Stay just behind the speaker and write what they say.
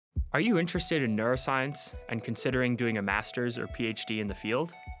Are you interested in neuroscience and considering doing a master's or PhD in the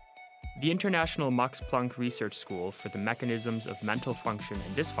field? The International Max Planck Research School for the Mechanisms of Mental Function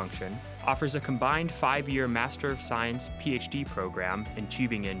and Dysfunction offers a combined 5-year Master of Science PhD program in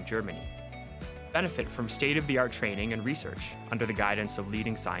Tübingen, Germany. Benefit from state-of-the-art training and research under the guidance of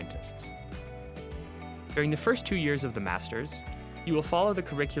leading scientists. During the first 2 years of the Master's, you will follow the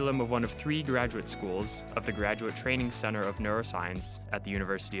curriculum of one of 3 graduate schools of the Graduate Training Center of Neuroscience at the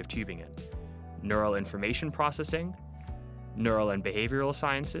University of Tübingen: Neural Information Processing, Neural and Behavioral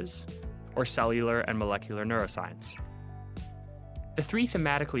Sciences, or Cellular and Molecular Neuroscience. The 3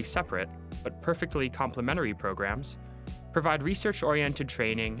 thematically separate, but perfectly complementary programs provide research-oriented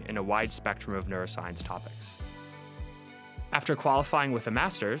training in a wide spectrum of neuroscience topics. After qualifying with a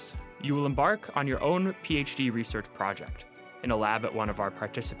master's, you will embark on your own PhD research project in a lab at one of our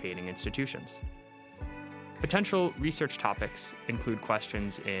participating institutions. Potential research topics include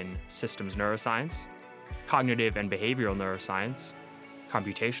questions in systems neuroscience, cognitive and behavioral neuroscience,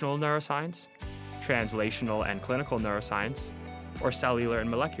 computational neuroscience, translational and clinical neuroscience, or cellular and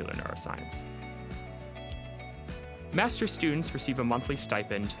molecular neuroscience. Master's students receive a monthly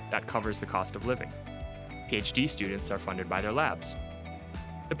stipend that covers the cost of living. PhD students are funded by their labs.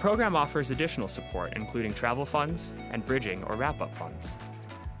 The program offers additional support, including travel funds and bridging or wrap-up funds.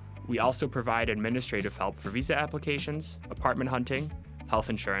 We also provide administrative help for visa applications, apartment hunting, health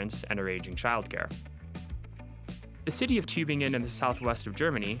insurance, and arranging childcare. The city of Tübingen in the southwest of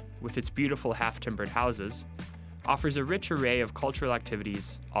Germany, with its beautiful half-timbered houses, offers a rich array of cultural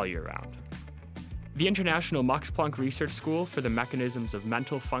activities all year round. The International Max Planck Research School for the Mechanisms of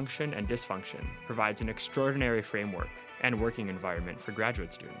Mental Function and Dysfunction provides an extraordinary framework and working environment for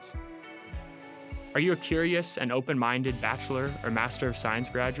graduate students. Are you a curious and open-minded Bachelor or Master of Science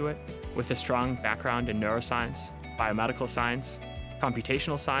graduate with a strong background in neuroscience, biomedical science,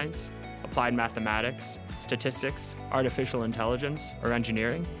 computational science, applied mathematics, statistics, artificial intelligence, or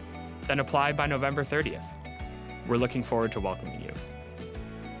engineering? Then apply by November 30th. We're looking forward to welcoming you.